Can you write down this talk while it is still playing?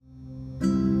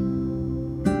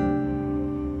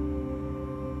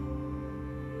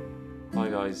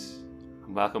guys,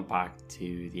 and welcome back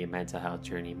to the Mental Health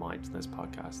Journey Mindfulness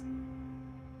podcast.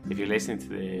 If you're listening to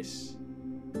this,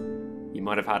 you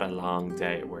might have had a long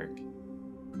day at work.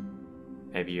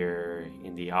 Maybe you're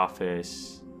in the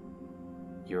office,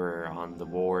 you're on the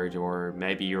ward, or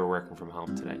maybe you're working from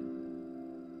home today.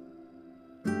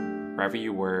 Wherever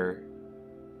you were,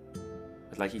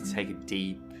 I'd like you to take a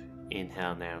deep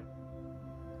inhale now,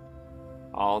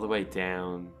 all the way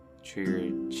down through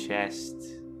your chest,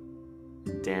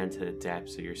 down to the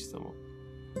depths of your stomach.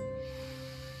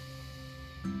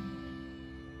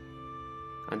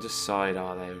 And just sigh it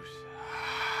all out.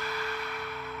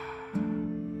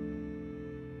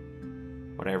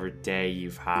 Whatever day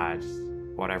you've had,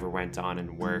 whatever went on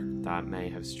in work that may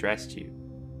have stressed you,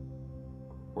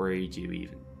 worried you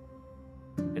even,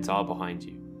 it's all behind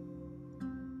you.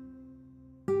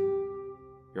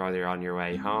 You're either on your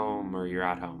way home or you're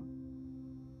at home.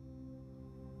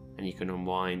 And you can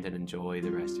unwind and enjoy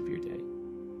the rest of your day.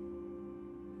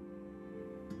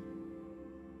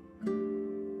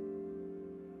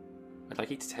 I'd like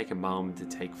you to take a moment to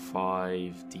take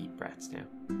 5 deep breaths now.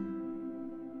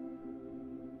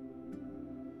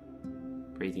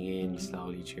 Breathing in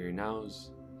slowly through your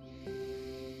nose.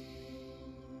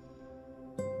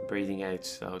 Breathing out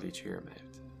slowly through your mouth.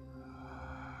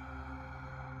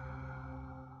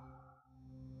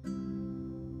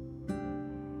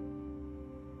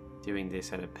 Doing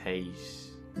this at a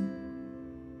pace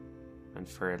and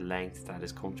for a length that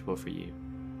is comfortable for you.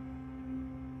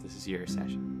 This is your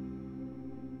session.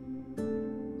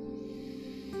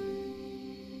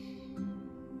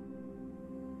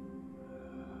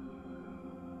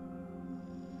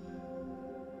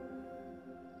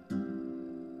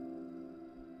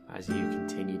 As you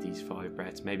continue these 5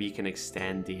 breaths, maybe you can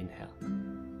extend the inhale.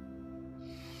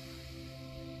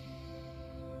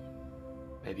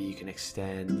 Maybe you can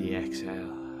extend the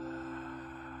exhale.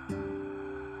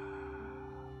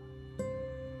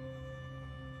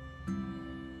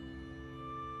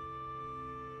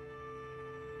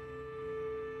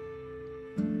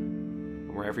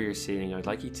 And wherever you're sitting, I'd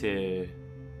like you to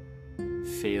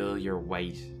feel your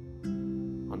weight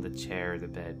on the chair or the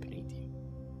bed beneath you.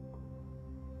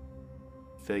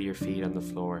 Feel your feet on the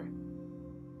floor.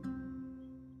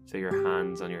 Feel your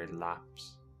hands on your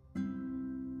laps.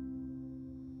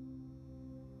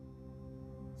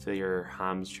 Feel your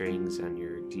hamstrings and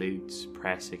your glutes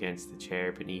press against the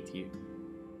chair beneath you.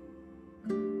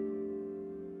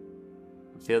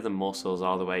 And feel the muscles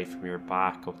all the way from your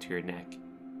back up to your neck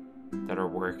that are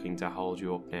working to hold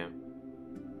you up now.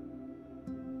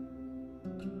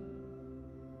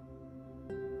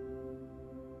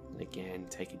 And again,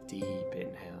 take a deep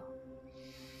inhale.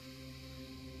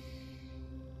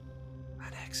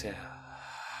 And exhale.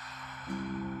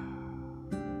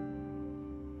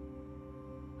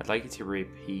 I'd like you to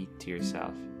repeat to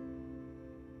yourself,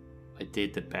 I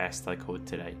did the best I could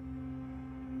today.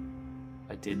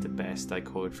 I did the best I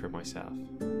could for myself.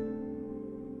 And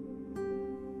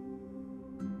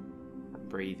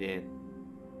breathe in.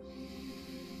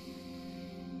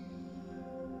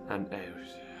 And out.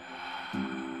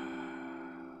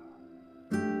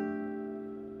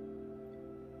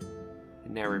 And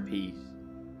now repeat,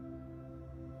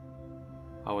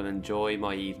 I will enjoy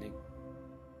my evening.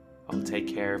 I will take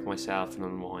care of myself and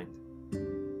unwind.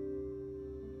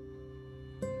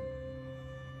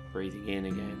 Breathing in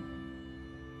again.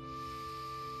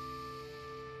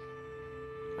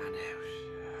 And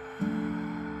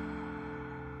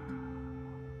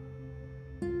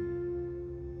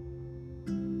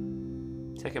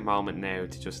out. Take a moment now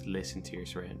to just listen to your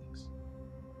surroundings.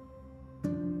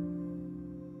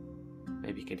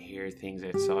 Maybe you can hear things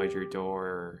outside your door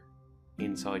or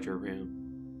inside your room.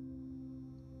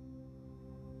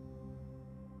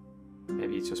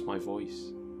 Maybe it's just my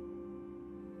voice.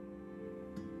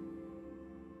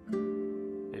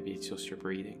 Maybe it's just your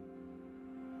breathing.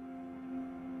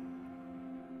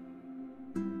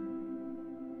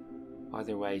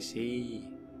 Either way, see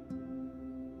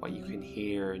what you can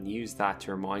hear and use that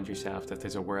to remind yourself that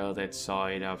there's a world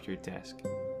outside of your desk.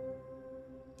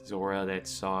 There's a world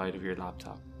outside of your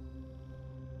laptop.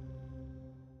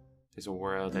 There's a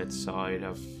world outside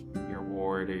of your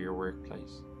ward or your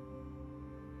workplace.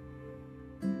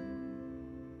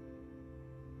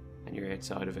 And you're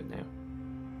outside of it now.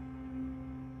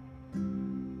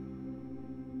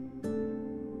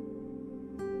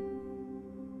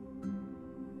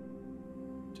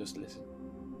 Just listen.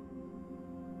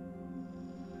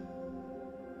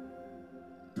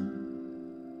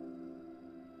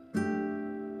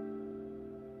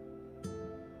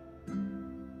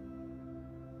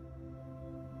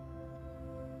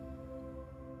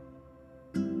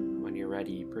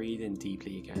 ready, breathe in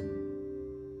deeply again.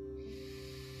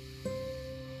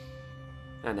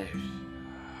 And out.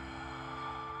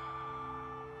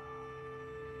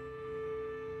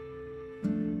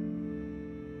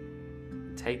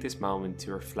 Take this moment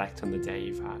to reflect on the day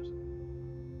you've had.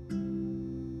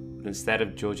 But instead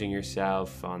of judging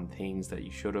yourself on things that you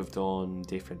should have done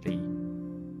differently,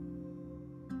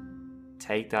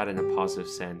 take that in a positive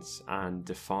sense and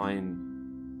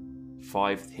define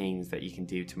 5 things that you can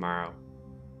do tomorrow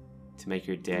to make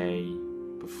your day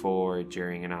before,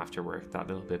 during and after work that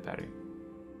little bit better.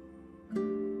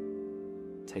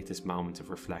 Take this moment of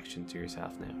reflection to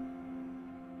yourself now,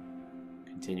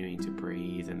 continuing to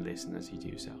breathe and listen as you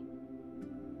do so.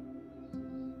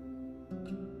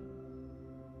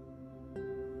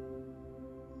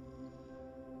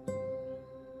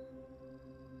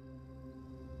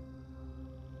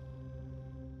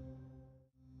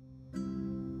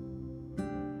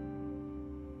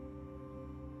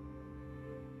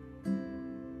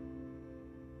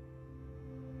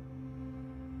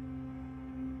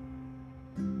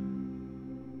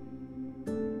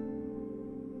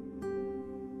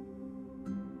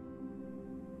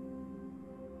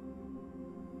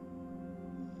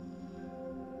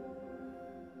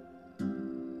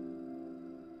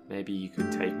 Maybe you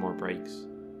could take more breaks.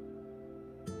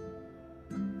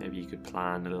 Maybe you could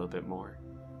plan a little bit more.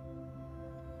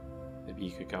 Maybe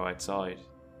you could go outside.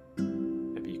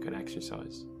 Maybe you could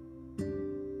exercise.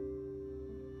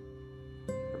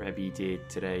 Or maybe you did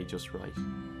today just right.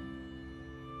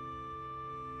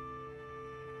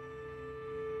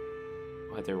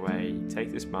 Either way,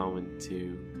 take this moment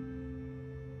to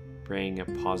bring a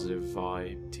positive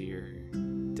vibe to your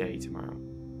day tomorrow.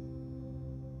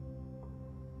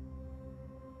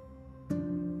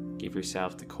 Give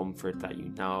yourself the comfort that you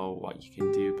know what you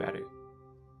can do better.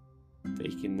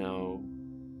 That you can know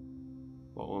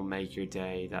what will make your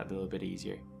day that little bit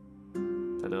easier.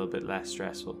 That little bit less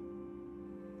stressful.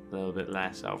 A little bit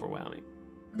less overwhelming.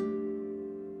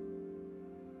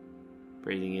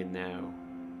 Breathing in now.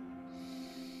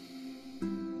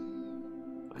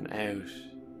 And out.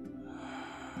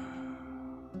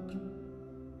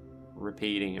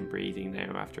 Repeating and breathing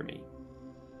now after me.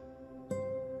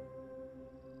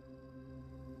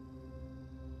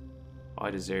 I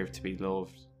deserve to be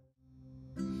loved.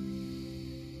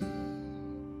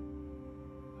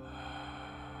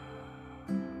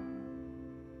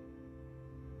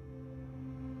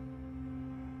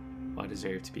 I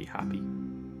deserve to be happy.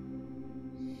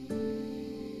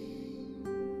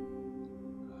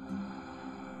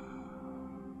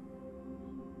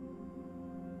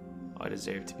 I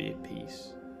deserve to be at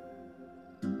peace.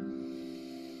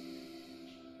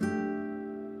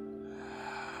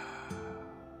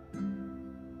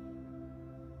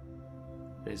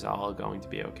 It is all going to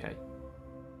be okay.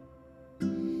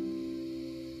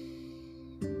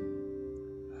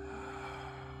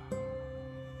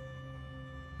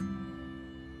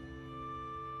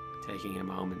 Taking a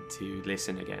moment to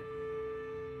listen again.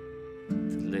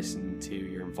 To listen to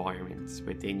your environments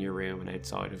within your room and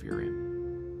outside of your room.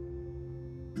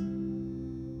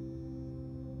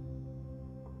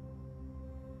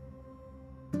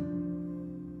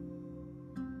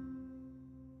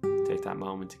 Take that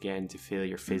moment again to feel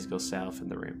your physical self in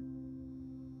the room.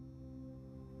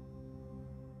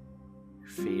 Your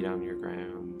feet on your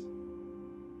ground.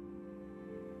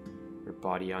 Your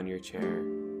body on your chair.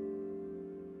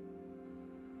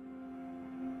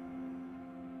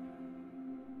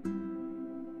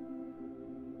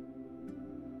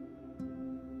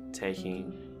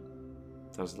 Taking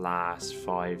those last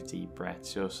 5 deep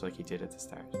breaths just like you did at the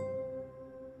start.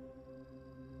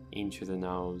 In through the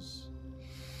nose.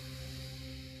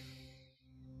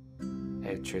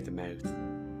 Out through the mouth.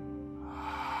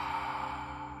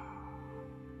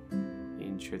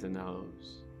 In through the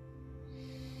nose.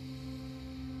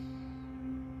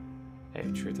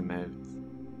 Out through the mouth.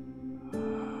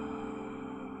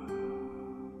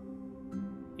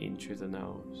 In through the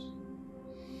nose.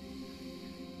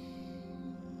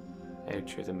 Out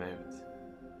through the mouth.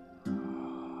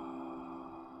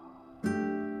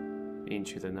 In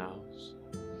through the nose.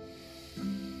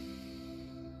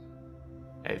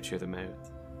 Out through the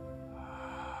mouth.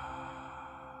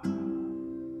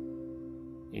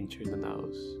 In through the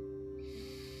nose.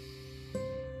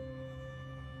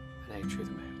 And out through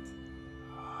the mouth.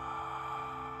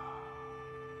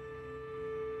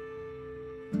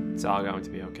 It's all going to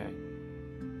be okay.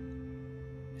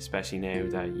 Especially now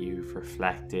that you've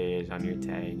reflected on your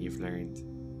day and you've learned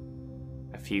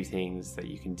a few things that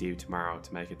you can do tomorrow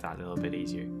to make it that little bit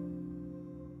easier.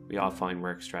 We all find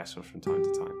work stressful from time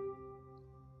to time.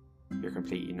 You're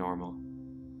completely normal.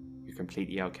 You're You're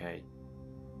completely okay.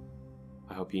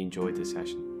 I hope you enjoyed this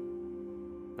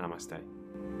session. Namaste.